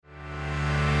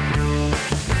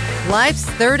Life's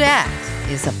Third Act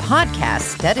is a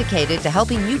podcast dedicated to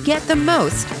helping you get the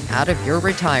most out of your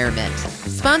retirement.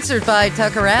 Sponsored by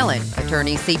Tucker Allen,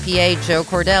 attorney CPA Joe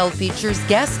Cordell features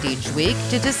guests each week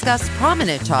to discuss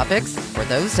prominent topics for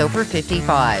those over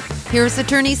 55. Here's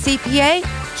attorney CPA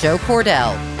Joe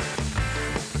Cordell.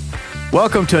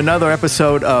 Welcome to another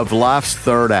episode of Life's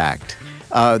Third Act.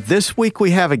 This week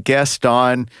we have a guest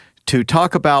on to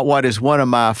talk about what is one of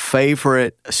my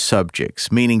favorite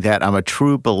subjects, meaning that I'm a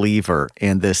true believer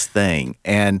in this thing,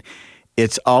 and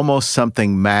it's almost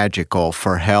something magical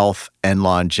for health and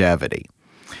longevity.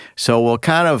 So we'll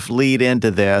kind of lead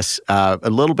into this a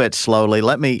little bit slowly.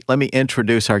 Let me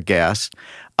introduce our guest.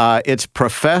 It's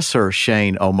Professor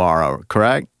Shane O'Mara,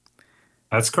 correct?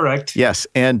 That's correct. Yes,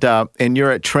 and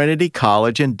you're at Trinity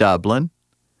College in Dublin.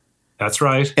 That's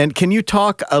right. And can you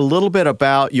talk a little bit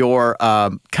about your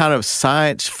kind of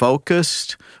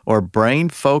science-focused or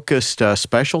brain-focused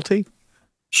specialty?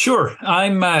 Sure.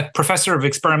 I'm a professor of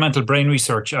experimental brain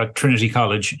research at Trinity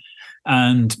College,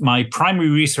 and my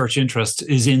primary research interest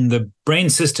is in the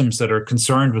brain systems that are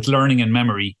concerned with learning and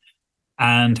memory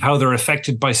and how they're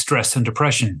affected by stress and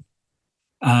depression.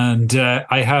 And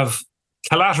I have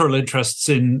collateral interests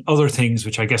in other things,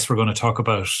 which I guess we're going to talk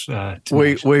about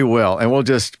tonight. We will, and we'll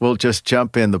just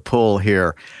jump in the pool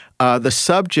here. The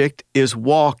subject is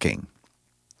walking.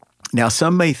 Now,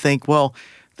 some may think, well,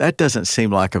 that doesn't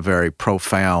seem like a very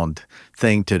profound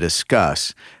thing to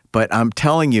discuss, but I'm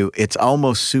telling you, it's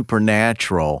almost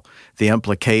supernatural, the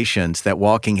implications that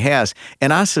walking has.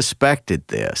 And I suspected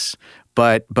this,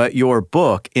 but your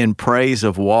book, In Praise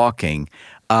of Walking,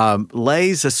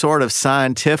 lays a sort of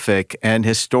scientific and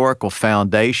historical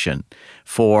foundation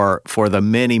for the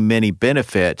many, many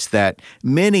benefits that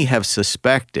many have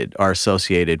suspected are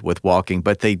associated with walking,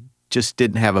 but they just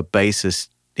didn't have a basis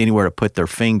anywhere to put their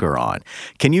finger on.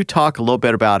 Can you talk a little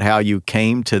bit about how you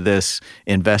came to this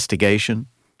investigation?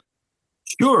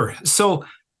 Sure. So,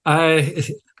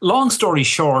 long story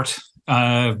short,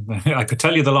 I could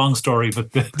tell you the long story,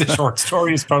 but the short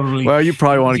story is probably... Well, you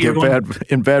probably want to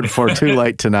get in bed before too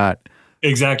late tonight.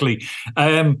 Exactly.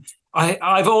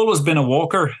 I've always been a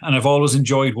walker, and I've always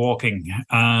enjoyed walking.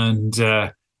 And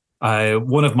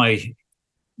one of my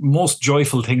most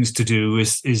joyful things to do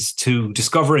is to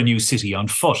discover a new city on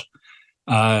foot.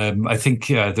 I think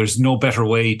there's no better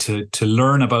way to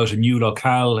learn about a new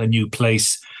locale, a new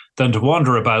place, than to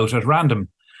wander about at random.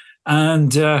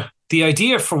 And the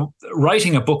idea for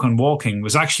writing a book on walking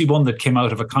was actually one that came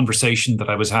out of a conversation that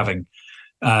I was having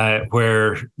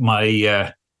where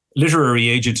my literary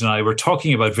agent and I were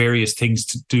talking about various things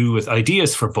to do with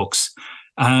ideas for books.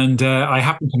 And I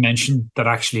happened to mention that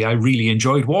actually I really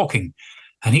enjoyed walking.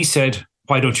 And he said,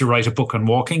 why don't you write a book on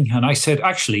walking? And I said,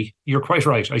 actually, you're quite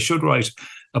right. I should write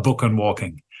a book on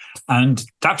walking. And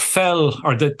that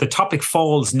the topic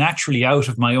falls naturally out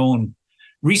of my own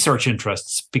research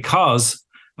interests because,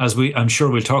 as I'm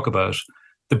sure we'll talk about,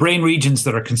 the brain regions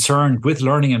that are concerned with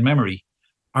learning and memory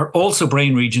are also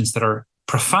brain regions that are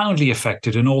profoundly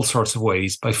affected in all sorts of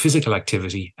ways by physical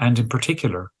activity and in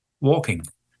particular walking.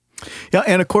 Yeah,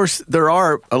 and of course there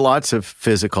are lots of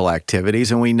physical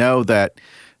activities, and we know that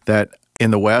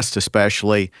in the West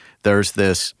especially there's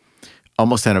this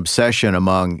almost an obsession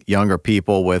among younger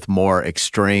people with more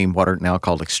extreme, what are now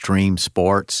called extreme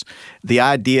sports. The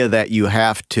idea that you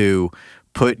have to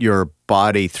put your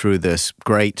body through this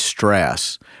great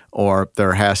stress, or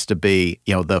there has to be,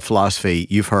 the philosophy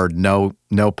you've heard, no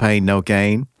pain, no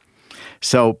gain.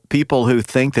 So people who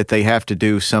think that they have to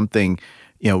do something,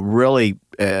 really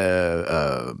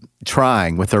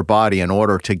trying with their body in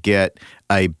order to get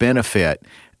a benefit,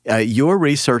 your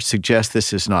research suggests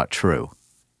this is not true.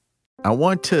 I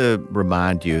want to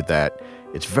remind you that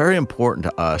it's very important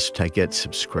to us to get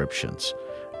subscriptions.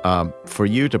 For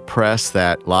you to press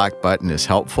that like button is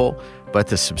helpful, but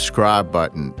the subscribe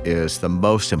button is the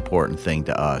most important thing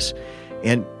to us.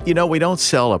 And, we don't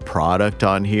sell a product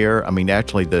on here. I mean,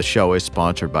 actually, the show is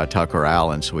sponsored by Tucker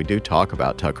Allen, so we do talk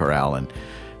about Tucker Allen.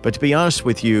 But to be honest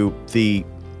with you, the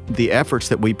efforts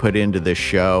that we put into this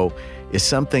show is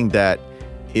something that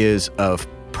is of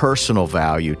personal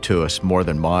value to us more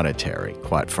than monetary,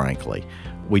 quite frankly.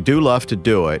 We do love to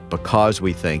do it because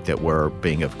we think that we're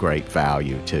being of great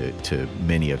value to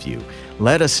many of you.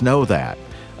 Let us know that.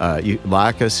 You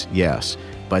like us? Yes.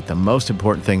 But the most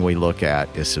important thing we look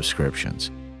at is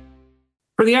subscriptions.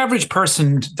 For the average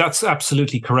person, that's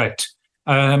absolutely correct.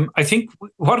 I think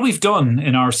what we've done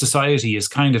in our society is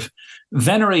kind of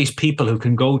venerate people who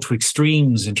can go to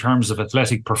extremes in terms of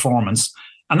athletic performance.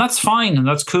 And that's fine and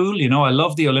that's cool. I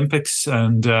love the Olympics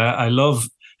and I love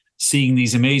seeing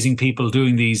these amazing people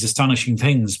doing these astonishing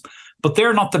things. But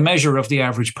they're not the measure of the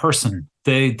average person.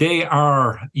 They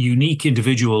are unique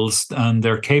individuals, and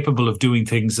they're capable of doing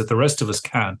things that the rest of us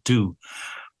can't do.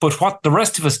 But what the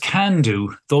rest of us can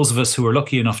do, those of us who are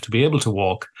lucky enough to be able to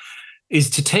walk, is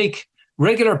to take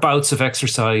regular bouts of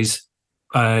exercise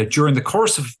during the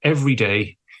course of every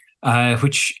day,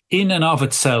 which in and of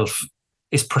itself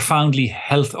is profoundly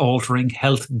health altering,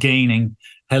 health gaining,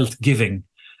 health giving.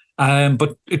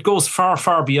 But it goes far,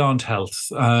 far beyond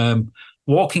health.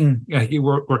 Walking,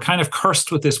 we're kind of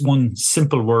cursed with this one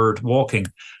simple word, walking,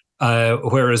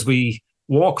 whereas we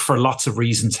walk for lots of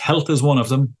reasons. Health is one of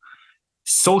them.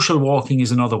 Social walking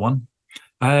is another one.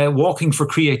 Walking for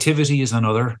creativity is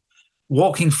another.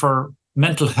 Walking for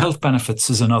mental health benefits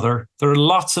is another. There are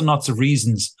lots and lots of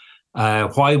reasons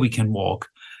why we can walk.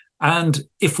 And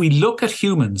if we look at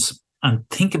humans and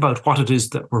think about what it is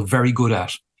that we're very good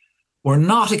at, we're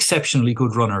not exceptionally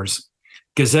good runners.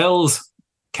 Gazelles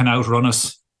can outrun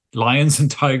us. Lions and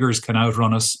tigers can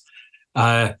outrun us.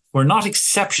 We're not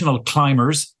exceptional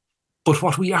climbers, but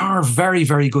what we are very,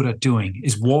 very good at doing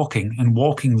is walking, and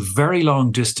walking very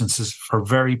long distances for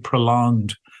very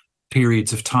prolonged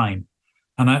periods of time.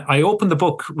 And I opened the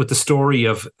book with the story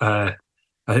of a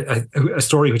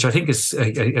story which I think is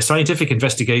a scientific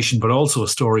investigation, but also a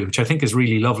story which I think is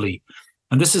really lovely.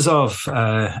 And this is of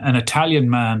an Italian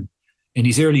man in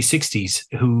his early 60s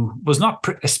who was not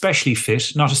especially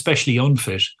fit, not especially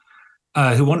unfit,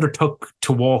 who undertook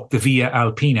to walk the Via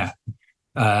Alpina,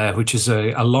 which is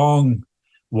a long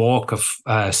walk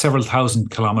of several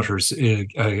thousand kilometers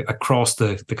across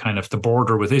the kind of the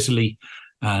border with Italy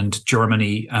and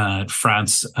Germany and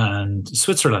France and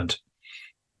Switzerland.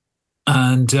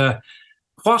 And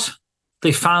what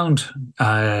they found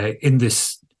in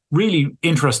this really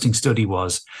interesting study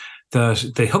was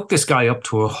that they hooked this guy up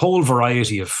to a whole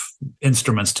variety of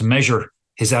instruments to measure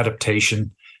his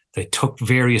adaptation. They took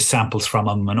various samples from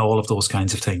him and all of those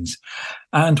kinds of things.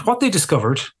 And what they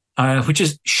discovered, which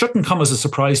shouldn't come as a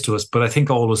surprise to us, but I think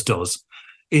always does,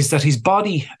 is that his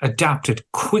body adapted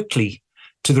quickly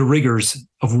to the rigors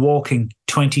of walking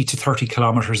 20 to 30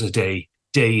 kilometers a day,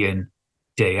 day in,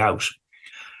 day out.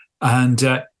 And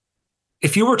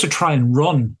if you were to try and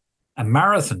run a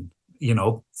marathon,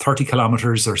 30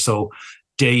 kilometers or so,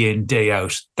 day in, day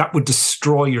out, that would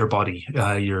destroy your body,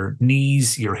 your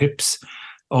knees, your hips,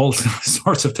 all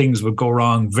sorts of things would go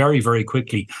wrong very, very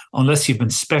quickly unless you've been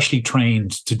specially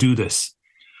trained to do this.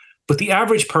 But the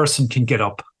average person can get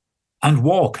up and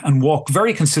walk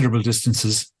very considerable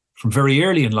distances from very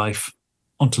early in life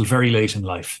until very late in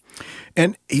life.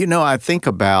 And, I think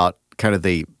about kind of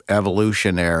the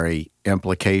evolutionary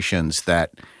implications that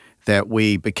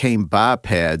we became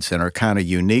bipeds and are kind of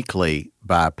uniquely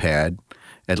biped,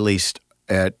 at least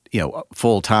at,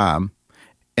 full time.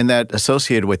 And that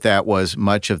associated with that was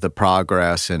much of the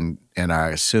progress and I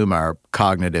assume our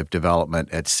cognitive development,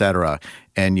 et cetera.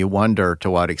 And you wonder to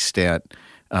what extent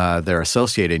they're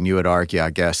associated. And you would argue,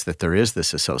 I guess, that there is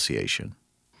this association.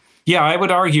 Yeah, I would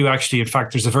argue, actually, in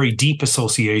fact, there's a very deep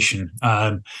association.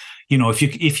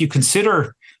 If you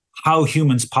consider how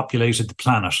humans populated the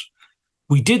planet,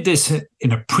 we did this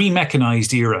in a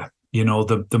pre-mechanized era.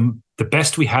 The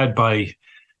best we had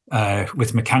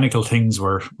with mechanical things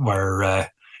were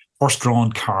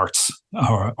horse-drawn carts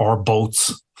or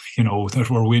boats, that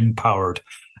were wind-powered.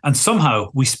 And somehow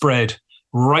we spread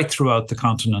right throughout the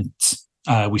continents.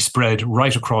 We spread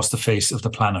right across the face of the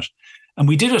planet. And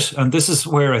we did it. And this is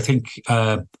where I think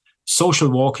social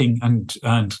walking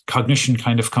and cognition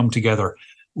kind of come together.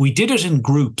 We did it in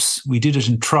groups. We did it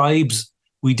in tribes.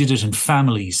 We did it in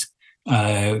families.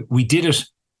 We did it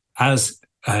as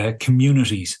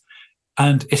communities.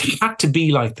 And it had to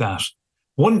be like that.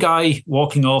 One guy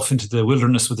walking off into the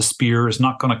wilderness with a spear is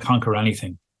not going to conquer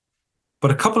anything. But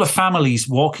a couple of families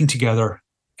walking together,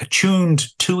 attuned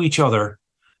to each other,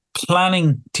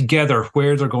 planning together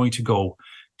where they're going to go,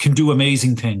 can do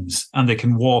amazing things. And they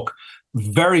can walk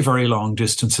very, very long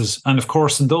distances. And of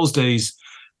course, in those days,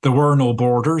 there were no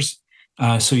borders.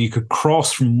 So you could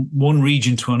cross from one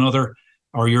region to another,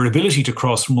 or your ability to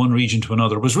cross from one region to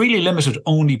another was really limited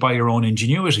only by your own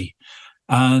ingenuity.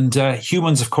 And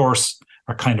humans, of course,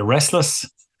 are kind of restless.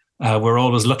 We're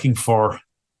always looking for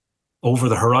over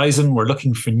the horizon. We're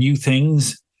looking for new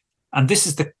things. And this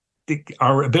is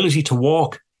our ability to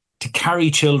walk, to carry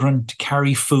children, to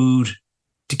carry food,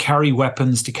 to carry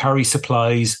weapons, to carry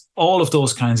supplies, all of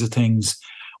those kinds of things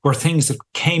were things that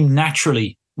came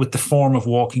naturally with the form of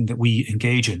walking that we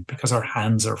engage in because our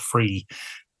hands are free.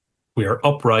 We are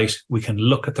upright. We can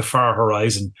look at the far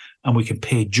horizon and we can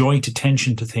pay joint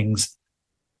attention to things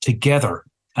together.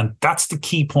 And that's the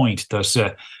key point,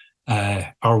 that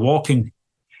our walking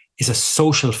is a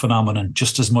social phenomenon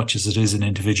just as much as it is an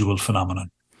individual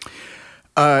phenomenon.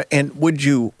 And would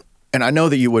you, and I know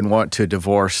that you wouldn't want to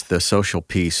divorce the social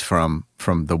piece from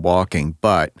the walking,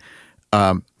 but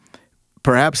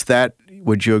perhaps that,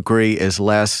 would you agree, is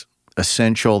less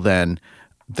essential than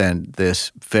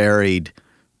this varied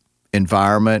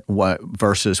environment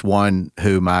versus one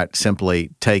who might simply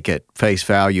take at face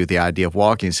value the idea of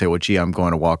walking and say, well, gee, I'm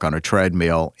going to walk on a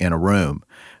treadmill in a room,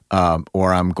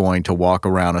 or I'm going to walk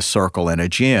around a circle in a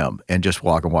gym and just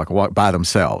walk by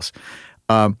themselves.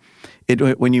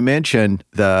 When you mention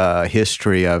the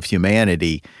history of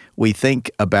humanity, we think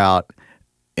about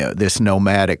this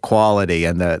nomadic quality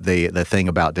and the thing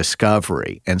about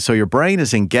discovery. And so your brain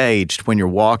is engaged when you're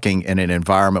walking in an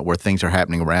environment where things are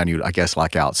happening around you, I guess,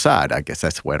 like outside. I guess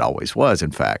that's the way it always was,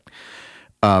 in fact.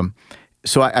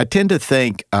 So I tend to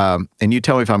think, and you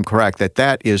tell me if I'm correct,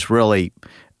 that is really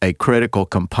a critical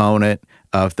component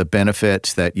of the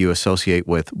benefits that you associate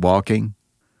with walking.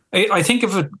 I think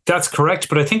of it, that's correct,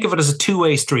 but I think of it as a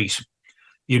two-way street.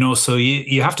 So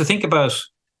you have to think about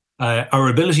our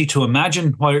ability to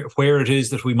imagine where it is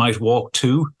that we might walk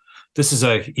to. This is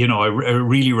a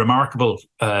really remarkable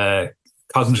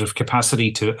cognitive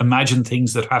capacity to imagine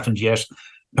things that haven't yet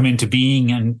come into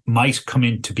being and might come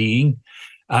into being.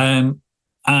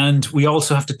 And we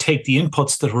also have to take the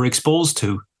inputs that we're exposed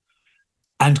to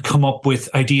and come up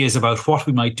with ideas about what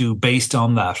we might do based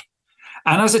on that.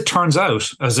 And as it turns out,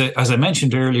 as I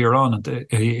mentioned earlier on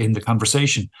in the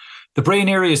conversation, the brain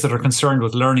areas that are concerned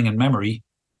with learning and memory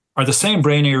are the same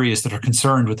brain areas that are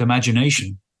concerned with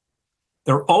imagination.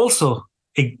 They're also,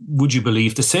 would you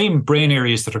believe, the same brain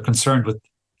areas that are concerned with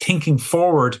thinking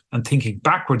forward and thinking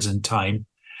backwards in time.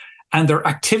 And their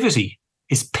activity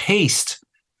is paced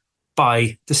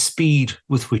by the speed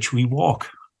with which we walk.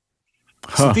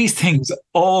 So these things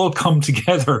all come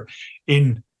together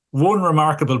in one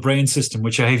remarkable brain system,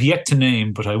 which I have yet to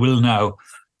name, but I will now,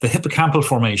 the hippocampal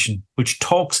formation, which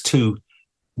talks to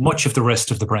much of the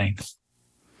rest of the brain.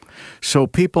 So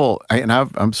people, and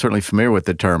I'm certainly familiar with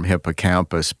the term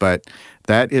hippocampus, but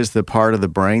that is the part of the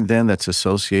brain then that's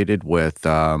associated with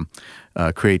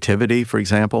creativity, for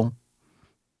example?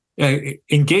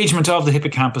 Engagement of the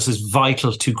hippocampus is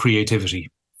vital to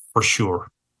creativity, for sure.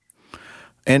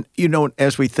 And,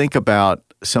 as we think about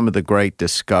some of the great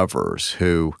discoverers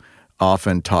who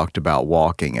often talked about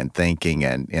walking and thinking,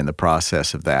 and in the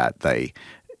process of that, they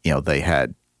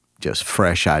had just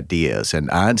fresh ideas.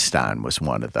 And Einstein was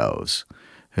one of those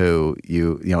who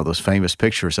those famous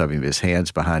pictures of him, his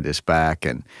hands behind his back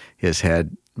and his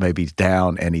head maybe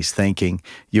down, and he's thinking.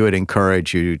 You would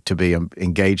encourage you to be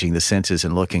engaging the senses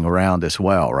and looking around as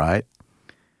well, right?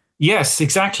 Yes,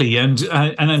 exactly. And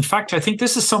in fact, I think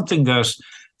this is something that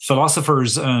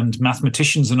philosophers and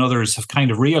mathematicians and others have kind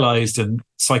of realized, and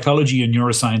psychology and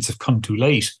neuroscience have come too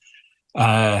late,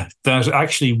 that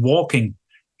actually walking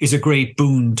is a great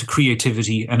boon to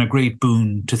creativity and a great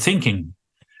boon to thinking.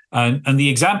 And the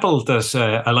example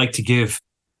that I like to give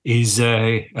is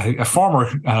a former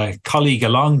colleague, a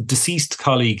long deceased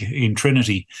colleague in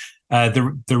Trinity.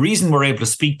 The reason we're able to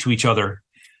speak to each other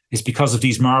is because of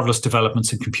these marvelous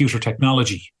developments in computer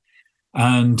technology.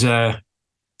 And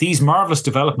these marvelous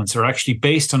developments are actually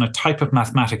based on a type of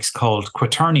mathematics called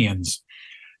quaternions,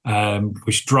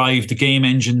 which drive the game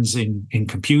engines in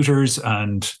computers,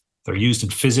 and they're used in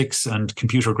physics and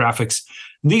computer graphics.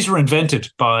 And these were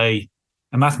invented by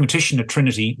a mathematician at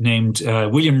Trinity named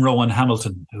William Rowan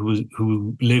Hamilton,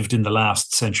 who lived in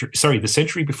the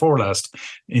century before last,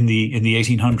 in the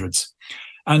 1800s.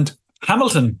 And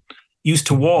Hamilton used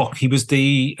to walk. He was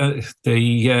the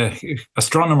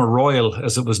astronomer royal,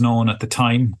 as it was known at the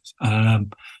time,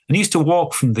 and he used to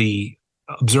walk from the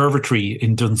observatory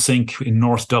in Dunsink in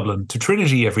North Dublin to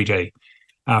Trinity every day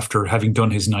after having done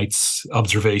his night's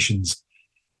observations.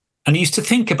 And he used to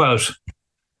think about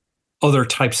other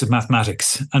types of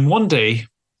mathematics. And one day,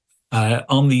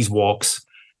 on these walks,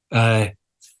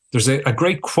 there's a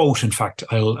great quote. In fact,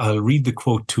 I'll read the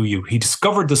quote to you. He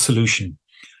discovered the solution,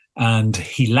 and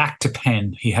he lacked a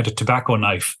pen. He had a tobacco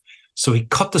knife. So he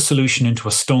cut the solution into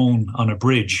a stone on a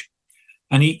bridge.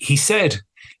 And he said,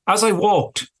 as I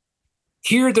walked,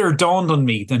 here there dawned on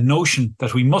me the notion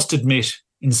that we must admit,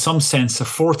 in some sense, a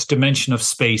fourth dimension of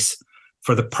space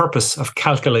for the purpose of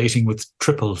calculating with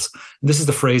triples. And this is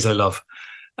the phrase I love.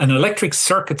 An electric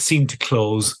circuit seemed to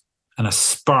close, and a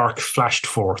spark flashed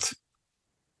forth.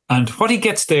 And what he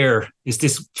gets there is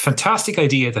this fantastic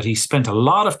idea that he spent a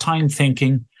lot of time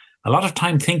thinking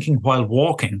while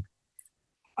walking.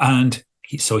 And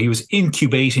so he was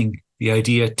incubating the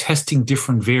idea, testing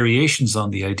different variations on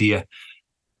the idea.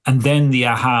 And then the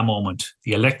aha moment,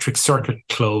 the electric circuit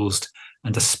closed,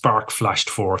 and the spark flashed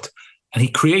forth. And he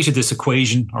created this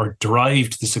equation, or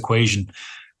derived this equation,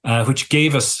 which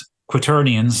gave us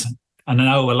quaternions and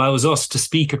now allows us to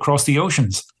speak across the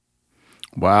oceans.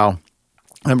 Wow.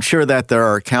 I'm sure that there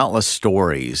are countless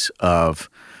stories of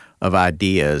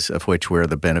ideas of which we're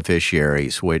the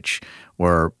beneficiaries, which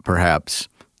were perhaps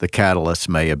the catalyst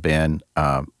may have been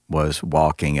was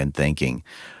walking and thinking.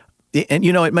 And,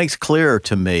 it makes clear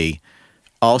to me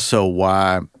also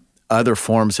why other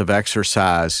forms of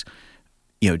exercise,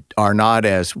 are not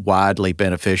as widely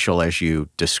beneficial as you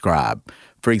describe.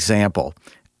 For example,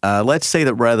 let's say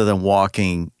that rather than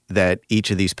walking, that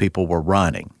each of these people were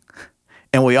running.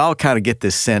 And we all kind of get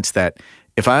this sense that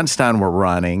if Einstein were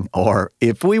running, or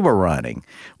if we were running,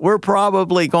 we're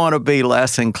probably going to be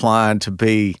less inclined to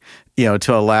be,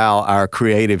 to allow our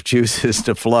creative juices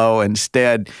to flow.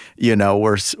 Instead,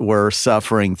 we're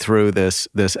suffering through this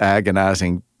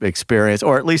agonizing experience,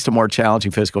 or at least a more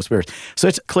challenging physical experience. So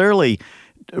it's clearly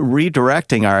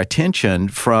redirecting our attention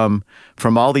from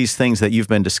all these things that you've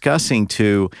been discussing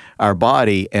to our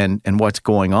body and what's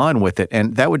going on with it.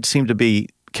 And that would seem to be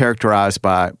characterized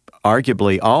by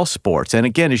arguably all sports. And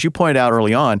again, as you pointed out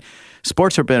early on,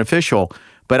 sports are beneficial,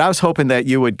 but I was hoping that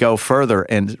you would go further,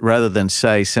 and rather than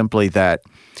say simply that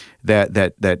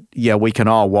we can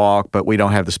all walk, but we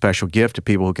don't have the special gift of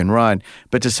people who can run,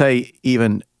 but to say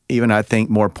even I think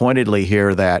more pointedly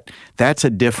here that that's a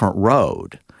different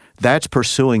road. That's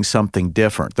pursuing something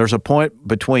different. There's a point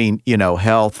between,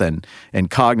 health and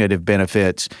cognitive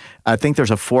benefits. I think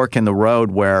there's a fork in the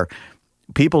road where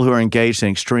people who are engaged in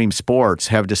extreme sports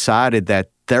have decided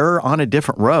that they're on a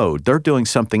different road. They're doing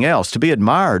something else, to be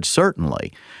admired,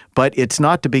 certainly, but it's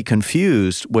not to be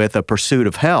confused with a pursuit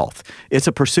of health. It's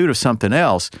a pursuit of something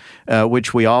else,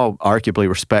 which we all arguably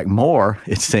respect more,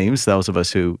 it seems, those of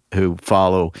us who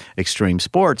follow extreme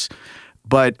sports.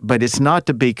 But it's not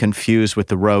to be confused with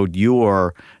the road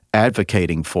you're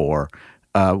advocating for,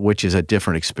 which is a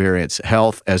different experience,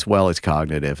 health as well as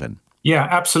cognitive. Yeah,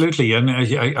 absolutely. And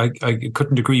I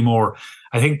couldn't agree more.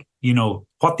 I think,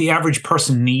 what the average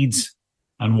person needs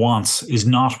and wants is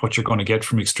not what you're going to get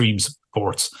from extreme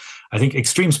sports. I think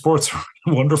extreme sports are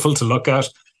wonderful to look at.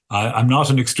 I'm not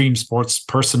an extreme sports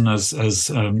person, as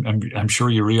I'm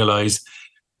sure you realize.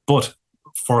 But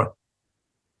for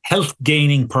health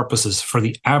gaining purposes, for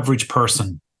the average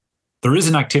person, there is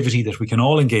an activity that we can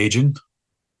all engage in.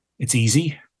 It's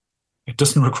easy. It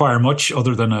doesn't require much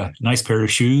other than a nice pair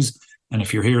of shoes. And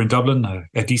if you're here in Dublin,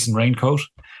 a decent raincoat,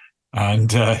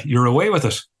 and you're away with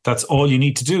it. That's all you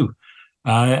need to do.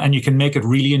 And you can make it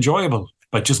really enjoyable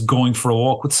by just going for a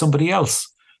walk with somebody else.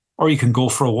 Or you can go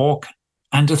for a walk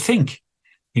and to think.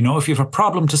 If you have a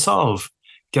problem to solve,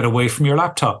 get away from your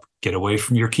laptop, get away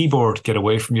from your keyboard, get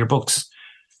away from your books.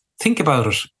 Think about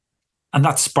it. And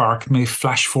that spark may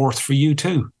flash forth for you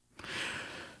too.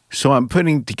 So I'm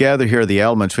putting together here the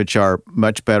elements which are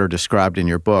much better described in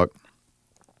your book,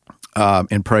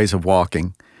 In Praise of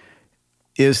Walking.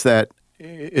 Is that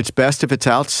it's best if it's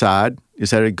outside?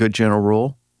 Is that a good general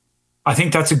rule? I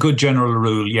think that's a good general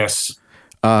rule, yes.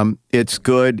 It's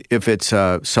good if it's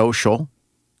social.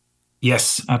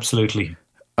 Yes, absolutely.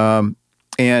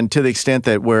 And to the extent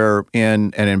that we're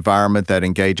in an environment that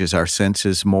engages our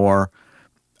senses more,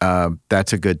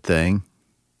 that's a good thing.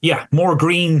 Yeah, more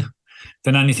green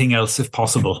than anything else, if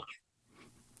possible.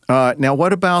 Now,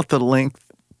 what about the length?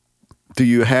 Do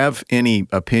you have any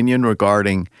opinion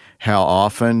regarding how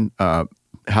often,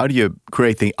 how do you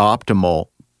create the optimal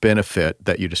benefit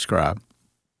that you describe?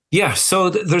 Yeah, so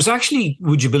there's actually,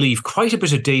 would you believe, quite a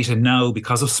bit of data now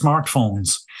because of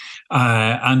smartphones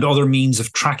and other means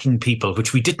of tracking people,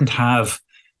 which we didn't have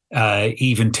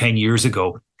even 10 years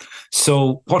ago.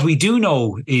 So what we do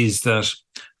know is that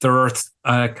there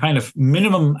are kind of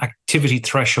minimum activity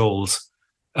thresholds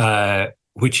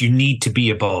which you need to be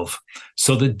above.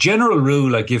 So the general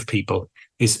rule I give people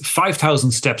is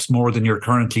 5,000 steps more than you're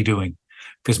currently doing,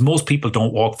 because most people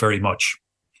don't walk very much.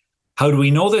 How do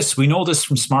we know this? We know this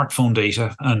from smartphone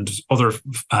data and other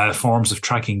forms of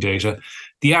tracking data.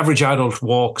 The average adult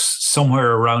walks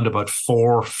somewhere around about 4,000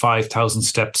 or 5,000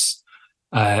 steps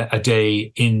a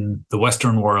day in the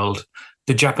Western world.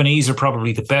 The Japanese are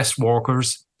probably the best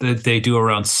walkers. They do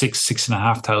around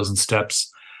 6,500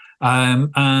 steps.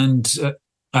 And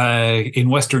in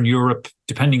Western Europe,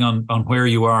 depending on where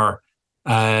you are,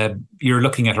 you're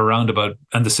looking at around about,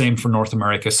 and the same for North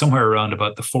America, somewhere around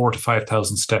about the 4,000 to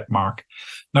 5,000 step mark.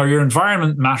 Now, your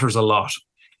environment matters a lot.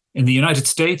 In the United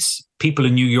States, people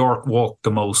in New York walk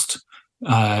the most.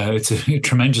 It's a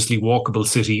tremendously walkable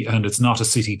city, and it's not a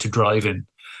city to drive in.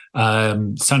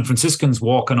 San Franciscans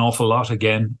walk an awful lot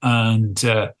again, and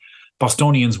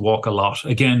Bostonians walk a lot,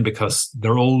 again, because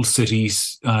they're old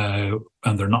cities and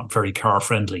they're not very car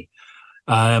friendly.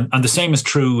 And the same is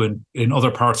true in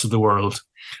other parts of the world.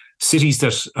 Cities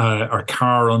that are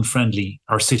car unfriendly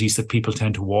are cities that people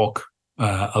tend to walk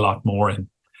a lot more in.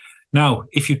 Now,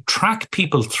 if you track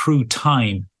people through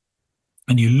time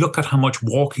and you look at how much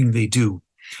walking they do,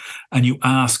 and you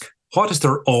ask, what is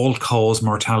their all-cause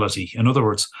mortality? In other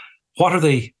words, what are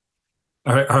they,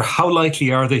 or how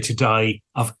likely are they to die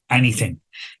of anything?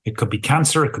 It could be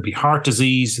cancer, it could be heart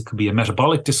disease, it could be a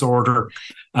metabolic disorder,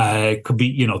 it could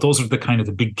be, those are the kind of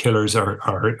the big killers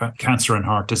are cancer and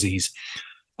heart disease.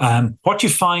 What you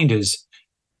find is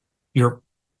your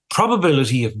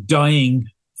probability of dying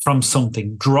from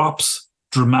something drops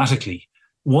dramatically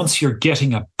once you're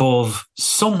getting above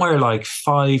somewhere like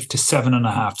 5,000 to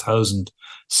 7,500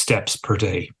 steps per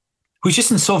day, which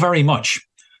isn't so very much.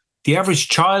 The average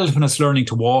child, when it's learning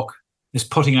to walk, is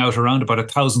putting out around about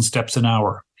 1,000 steps an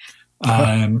hour.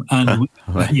 And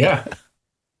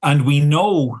we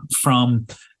know from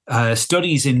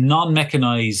studies in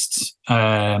non-mechanized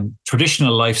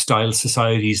traditional lifestyle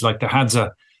societies like the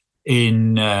Hadza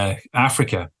in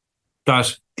Africa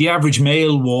that the average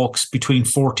male walks between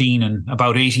 14 and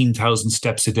about 18,000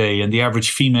 steps a day, and the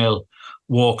average female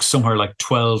walks somewhere like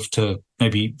 12 to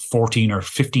maybe 14 or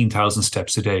 15,000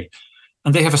 steps a day.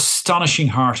 And they have astonishing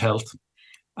heart health,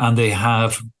 and they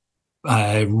have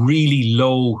really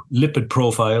low lipid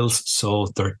profiles, so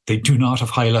they do not have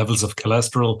high levels of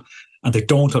cholesterol, and they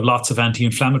don't have lots of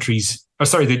anti-inflammatories.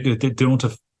 They don't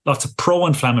have lots of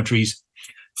pro-inflammatories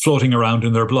floating around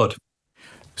in their blood.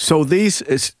 So these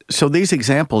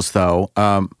examples, though,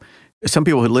 some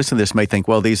people who listen to this may think,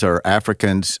 well, these are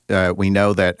Africans. We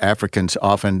know that Africans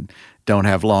often don't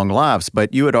have long lives,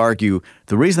 but you would argue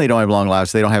the reason they don't have long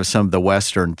lives, they don't have some of the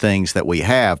Western things that we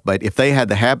have. But if they had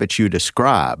the habits you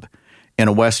describe in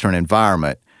a Western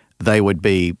environment, they would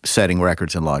be setting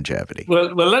records in longevity.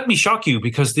 Well, let me shock you,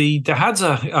 because the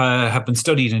Hadza have been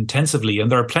studied intensively,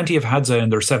 and there are plenty of Hadza in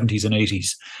their 70s and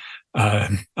 80s,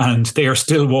 and they are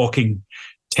still walking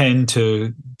 10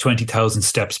 to 20,000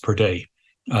 steps per day.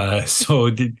 So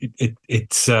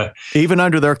it's even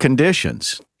under their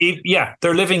conditions.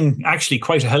 They're living actually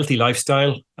quite a healthy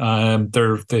lifestyle.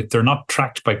 They're not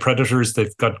tracked by predators.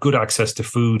 They've got good access to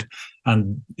food,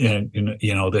 and they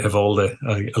have a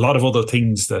lot of other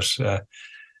things that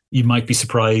you might be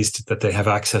surprised that they have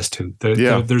access to.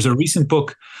 There's a recent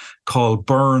book called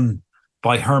Burn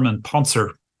by Herman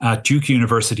Pontzer at Duke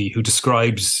University, who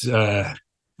describes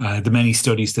the many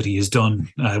studies that he has done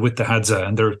with the Hadza,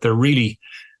 and they're really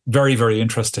very, very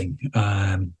interesting.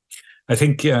 I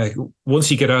think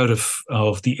once you get out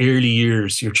of the early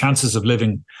years, your chances of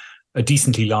living a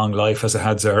decently long life as a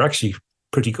Hadza are actually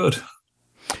pretty good.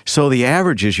 So the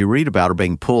averages you read about are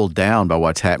being pulled down by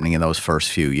what's happening in those first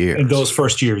few years. In those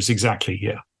first years, exactly,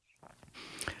 yeah.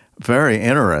 Very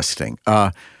interesting.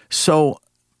 So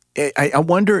I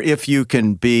wonder if you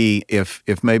can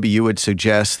if maybe you would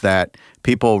suggest that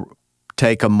people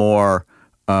take a more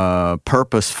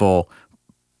purposeful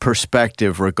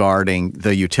perspective regarding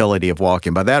the utility of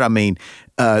walking. By that I mean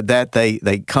that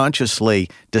they consciously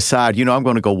decide, I'm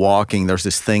going to go walking. There's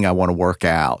this thing I want to work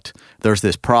out. There's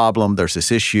this problem. There's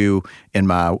this issue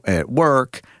at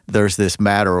work. There's this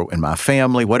matter in my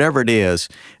family. Whatever it is.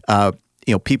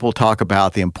 People talk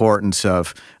about the importance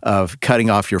of cutting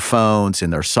off your phones,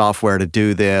 and there's software to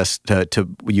do this.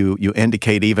 You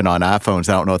indicate even on iPhones,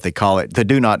 I don't know what they call it, the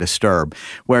do not disturb,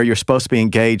 where you're supposed to be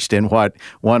engaged in what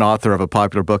one author of a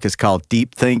popular book is called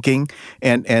deep thinking,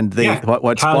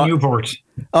 Cal Newport.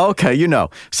 Okay,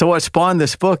 So what spawned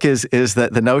this book is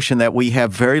that the notion that we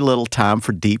have very little time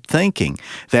for deep thinking,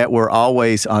 that we're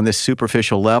always on this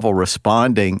superficial level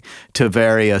responding to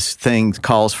various things,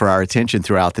 calls for our attention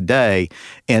throughout the day.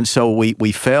 And so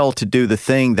we fail to do the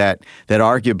thing that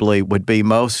arguably would be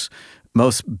most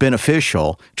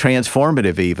beneficial,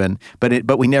 transformative even,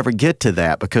 but we never get to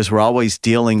that because we're always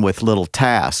dealing with little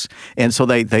tasks. And so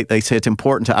they say it's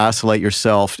important to isolate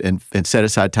yourself and set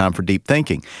aside time for deep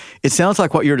thinking. It sounds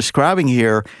like what you're describing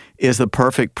here is the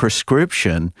perfect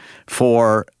prescription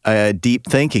for deep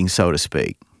thinking, so to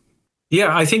speak.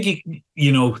 Yeah, I think,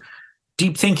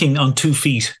 deep thinking on 2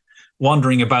 feet,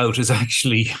 wandering about, is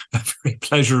actually a very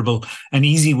pleasurable and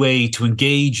easy way to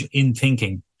engage in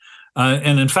thinking.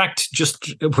 And in fact,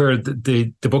 just where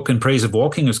the book In Praise of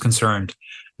Walking is concerned,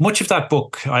 much of that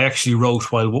book I actually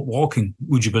wrote while walking,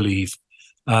 would you believe?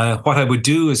 What I would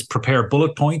do is prepare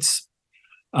bullet points,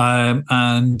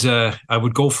 and I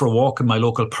would go for a walk in my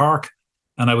local park,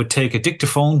 and I would take a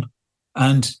dictaphone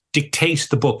and dictate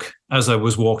the book as I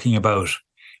was walking about.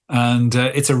 And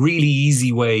it's a really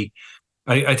easy way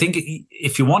I think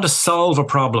if you want to solve a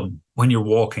problem when you're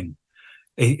walking,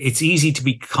 it's easy to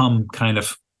become kind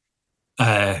of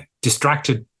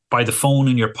distracted by the phone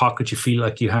in your pocket. You feel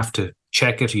like you have to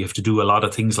check it. You have to do a lot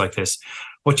of things like this.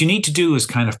 What you need to do is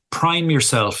kind of prime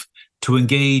yourself to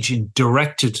engage in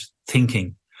directed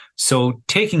thinking. So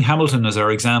taking Hamilton as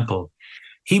our example,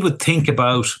 he would think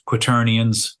about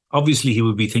quaternions. Obviously, he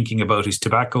would be thinking about his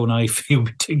tobacco knife. He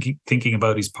would be thinking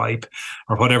about his pipe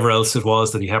or whatever else it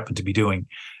was that he happened to be doing.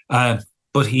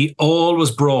 But he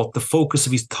always brought the focus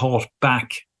of his thought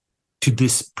back to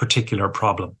this particular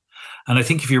problem. And I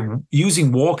think if you're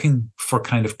using walking for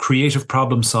kind of creative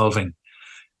problem solving,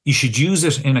 you should use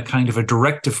it in a kind of a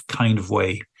directive kind of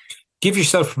way. Give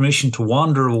yourself permission to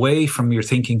wander away from your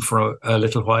thinking for a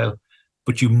little while,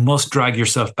 but you must drag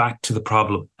yourself back to the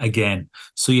problem again.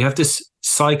 So you have this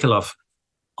cycle of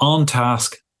on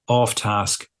task, off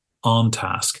task, on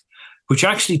task, which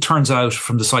actually turns out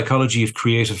from the psychology of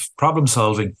creative problem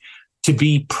solving to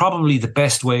be probably the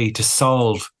best way to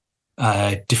solve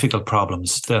difficult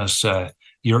problems that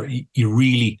you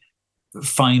really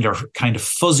find are kind of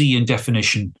fuzzy in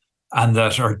definition and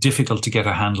that are difficult to get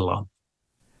a handle on.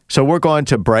 So we're going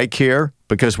to break here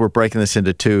because we're breaking this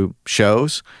into 2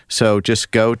 shows. So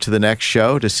just go to the next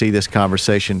show to see this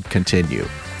conversation continue.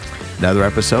 Another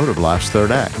episode of Life's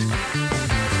Third Act.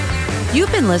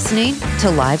 You've been listening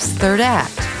to Life's Third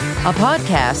Act, a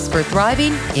podcast for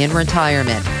thriving in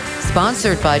retirement.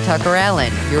 Sponsored by Tucker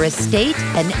Allen, your estate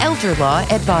and elder law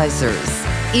advisors.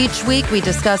 Each week we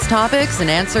discuss topics and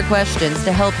answer questions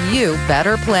to help you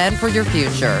better plan for your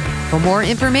future. For more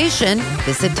information,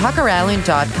 visit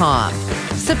tuckerallen.com.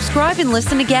 Subscribe and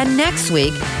listen again next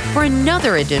week for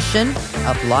another edition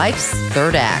of Life's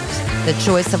Third Act. The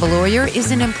choice of a lawyer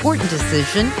is an important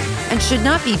decision and should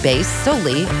not be based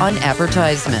solely on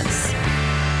advertisements.